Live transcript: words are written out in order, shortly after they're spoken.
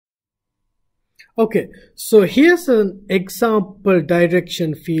Okay, so here's an example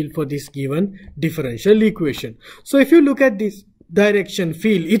direction field for this given differential equation. So if you look at this direction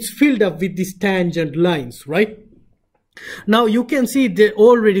field, it's filled up with these tangent lines, right? Now you can see that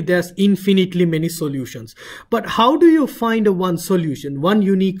already there's infinitely many solutions. But how do you find one solution, one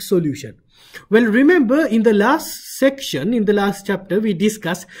unique solution? Well, remember in the last section, in the last chapter, we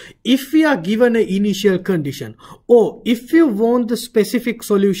discussed if we are given an initial condition, or if you want the specific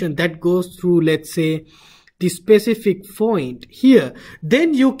solution that goes through, let's say, the specific point here,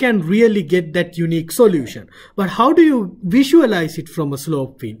 then you can really get that unique solution. But how do you visualize it from a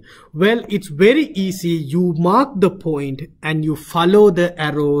slope field? Well, it's very easy. You mark the point and you follow the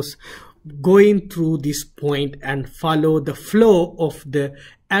arrows going through this point and follow the flow of the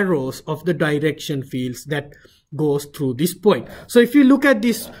arrows of the direction fields that goes through this point. So if you look at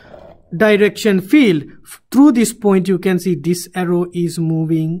this direction field through this point, you can see this arrow is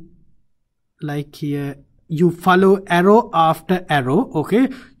moving like here. You follow arrow after arrow. Okay,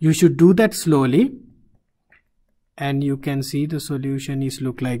 you should do that slowly, and you can see the solution is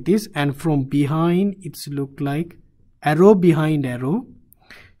look like this, and from behind it's look like arrow behind arrow.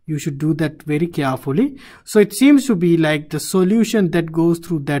 You should do that very carefully. So it seems to be like the solution that goes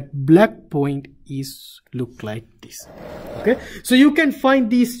through that black point is look like this. Okay, so you can find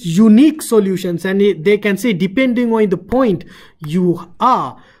these unique solutions, and they can say depending on the point you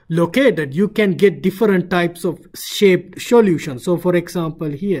are located, you can get different types of shaped solutions. So for example,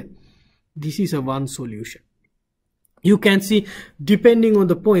 here, this is a one solution. You can see depending on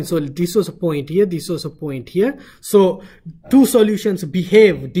the point. So this was a point here, this was a point here. So two solutions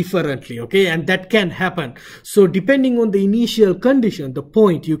behave differently, okay, and that can happen. So depending on the initial condition, the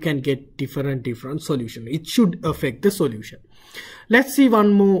point, you can get different solution. It should affect the solution. Let's see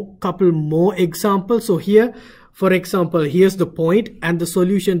couple more examples. So here, for example, here's the point, and the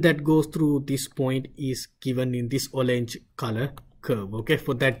solution that goes through this point is given in this orange color curve, okay,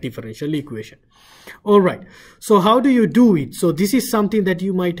 for that differential equation. All right, so how do you do it? So this is something that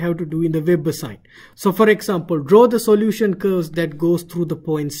you might have to do in the web assignment. So for example, draw the solution curves that goes through the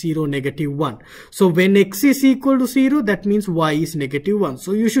point 0, -1. So when x is equal to 0, that means y is -1.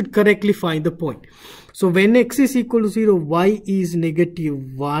 So you should correctly find the point. So when x is equal to 0, y is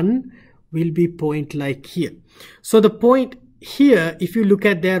 -1 will be point like here. So the point here, if you look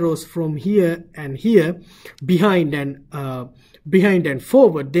at the arrows from here and here, behind and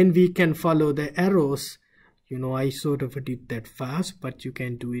forward, then we can follow the arrows. You know, I sort of did that fast, but you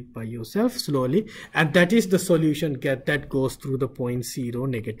can do it by yourself slowly, and that is the solution that goes through the point 0,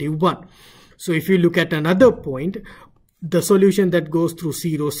 -1. So if you look at another point, the solution that goes through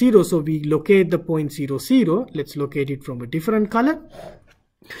 0, 0, so we locate the point 0, 0. Let's locate it from a different color.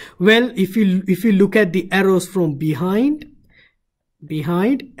 Well, if you look at the arrows from behind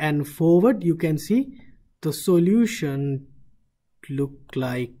and forward, you can see the solution look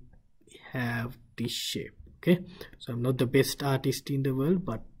like have this shape. Okay, so I'm not the best artist in the world,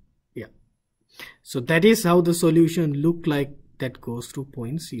 but yeah, so that is how the solution look like that goes through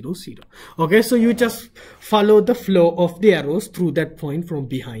point 0, 0. Okay, so you just follow the flow of the arrows through that point from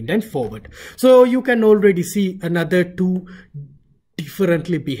behind and forward. So you can already see another two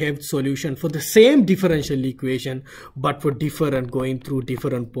differently behaved solution for the same differential equation, but for different, going through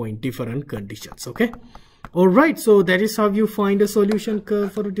different point, different conditions. Okay, all right, so that is how you find a solution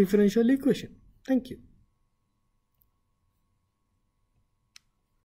curve for a differential equation. Thank you.